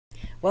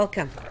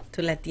Welcome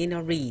to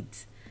Latino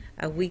Reads,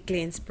 a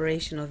weekly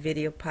inspirational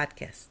video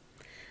podcast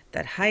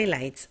that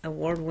highlights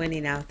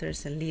award-winning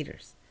authors and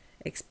leaders,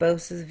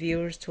 exposes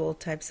viewers to all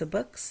types of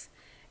books,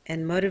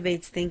 and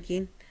motivates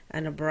thinking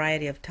on a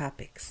variety of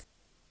topics.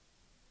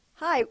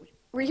 Hi,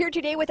 we're here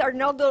today with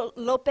Arnaldo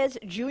Lopez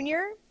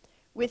Jr.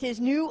 with his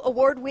new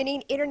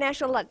award-winning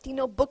International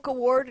Latino Book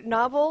Award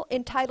novel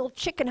entitled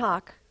Chicken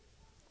Hawk.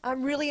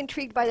 I'm really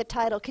intrigued by the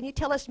title. Can you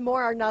tell us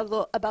more,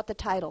 Arnaldo, about the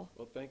title?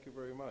 Well, thank you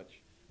very much.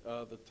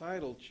 The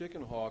title,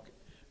 Chicken Hawk,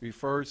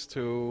 refers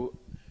to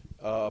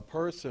a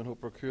person who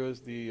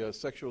procures the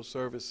sexual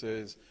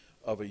services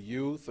of a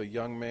youth, a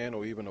young man,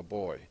 or even a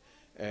boy.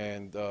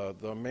 And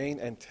the main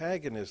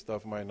antagonist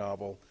of my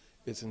novel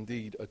is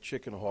indeed a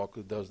chicken hawk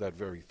who does that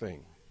very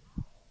thing.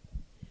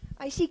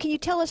 I see. Can you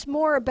tell us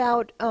more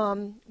about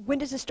when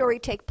does the story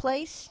take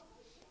place,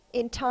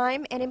 in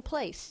time and in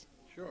place?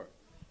 Sure.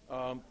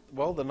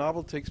 Well, the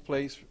novel takes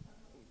place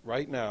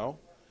right now,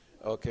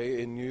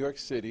 okay, in New York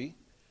City,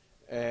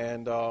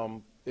 and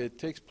it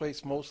takes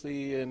place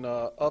mostly in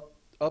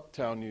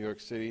uptown New York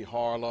City,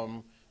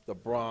 Harlem, the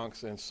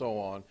Bronx, and so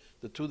on.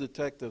 The two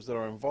detectives that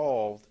are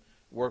involved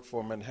work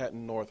for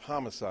Manhattan North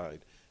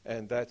Homicide,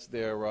 and that's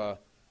their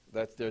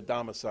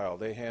domicile.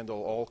 They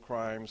handle all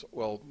crimes,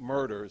 well,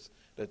 murders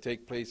that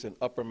take place in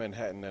Upper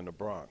Manhattan and the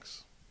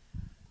Bronx.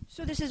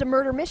 So this is a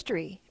murder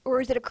mystery,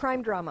 or is it a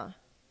crime drama?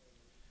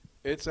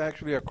 It's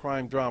actually a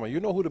crime drama. You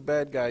know who the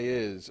bad guy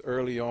is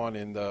early on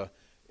in the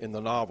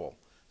novel.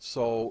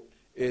 So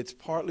it's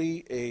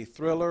partly a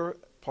thriller,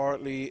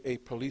 partly a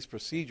police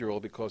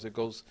procedural, because it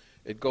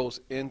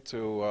goes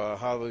into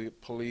how the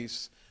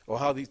police, or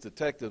how these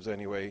detectives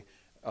anyway,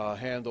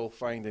 handle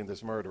finding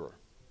this murderer.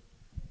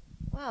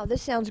 Wow,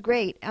 this sounds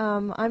great.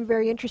 I'm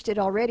very interested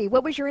already.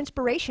 What was your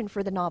inspiration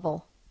for the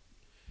novel?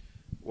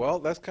 Well,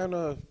 that's kind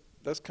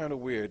of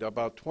weird.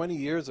 About 20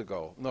 years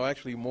ago, no,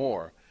 actually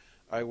more,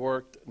 I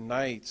worked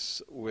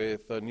nights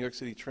with New York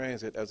City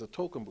Transit as a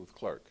token booth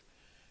clerk.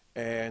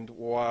 And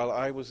while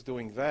I was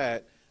doing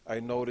that, I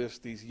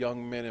noticed these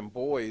young men and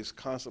boys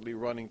constantly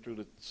running through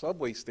the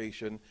subway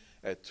station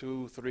at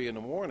 2, 3 in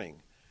the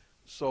morning.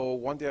 So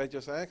one day I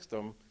just asked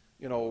them,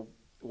 you know,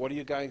 what are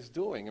you guys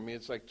doing? I mean,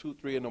 it's like 2,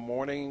 3 in the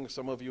morning.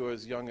 Some of you are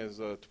as young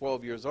as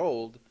 12 years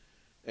old,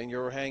 and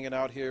you're hanging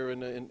out here in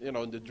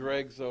the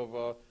dregs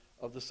of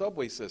the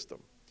subway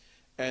system.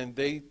 And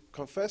they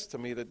confessed to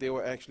me that they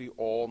were actually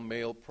all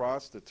male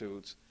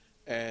prostitutes,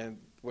 and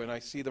when I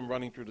see them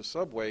running through the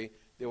subway,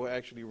 they were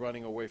actually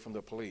running away from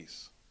the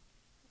police.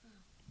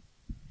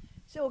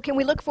 So can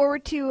we look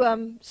forward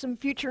to some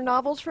future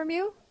novels from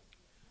you?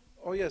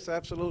 Oh yes,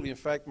 absolutely. In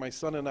fact, my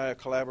son and I are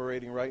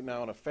collaborating right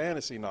now on a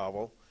fantasy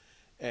novel,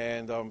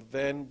 and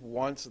then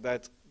once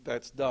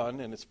that's done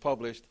and it's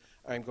published,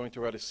 I'm going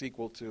to write a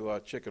sequel to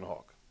Chicken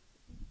Hawk.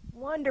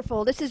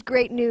 Wonderful. This is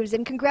great news,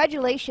 and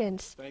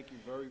congratulations. Thank you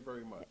very,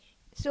 very much.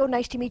 So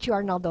nice to meet you,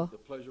 Arnaldo. The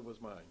pleasure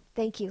was mine.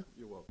 Thank you.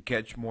 You're welcome.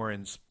 Catch more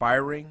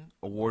inspiring,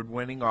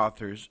 award-winning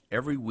authors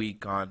every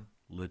week on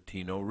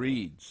Latino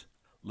Reads.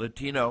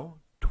 Latino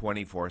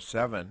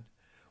 24/7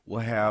 will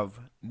have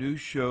new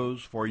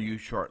shows for you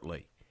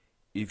shortly.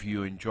 If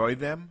you enjoy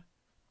them,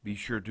 be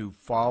sure to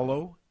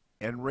follow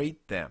and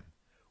rate them.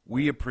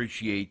 We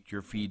appreciate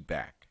your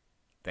feedback.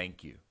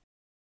 Thank you.